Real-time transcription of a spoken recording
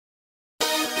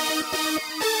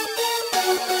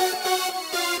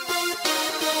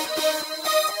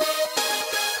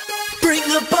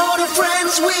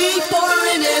we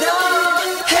pouring it on.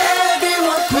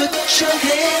 Everyone put your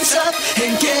hands up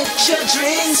and get your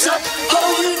drinks up. Oh,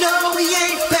 you know we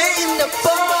ain't paying the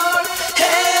bar.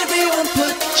 Everyone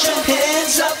put your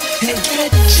hands up and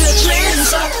get your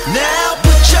drinks up. Now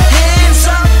put your hands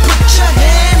up, put your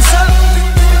hands up.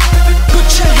 Put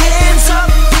your hands up,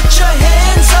 put your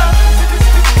hands up.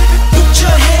 Put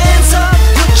your hands up,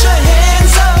 put your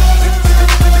hands up.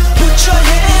 Put your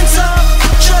hands up,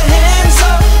 put your hands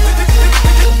up.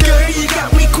 Girl, you got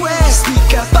requests,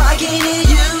 speak up, I can hear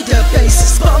you. The bass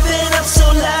is bumping up so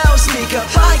loud, speak up,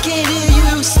 I can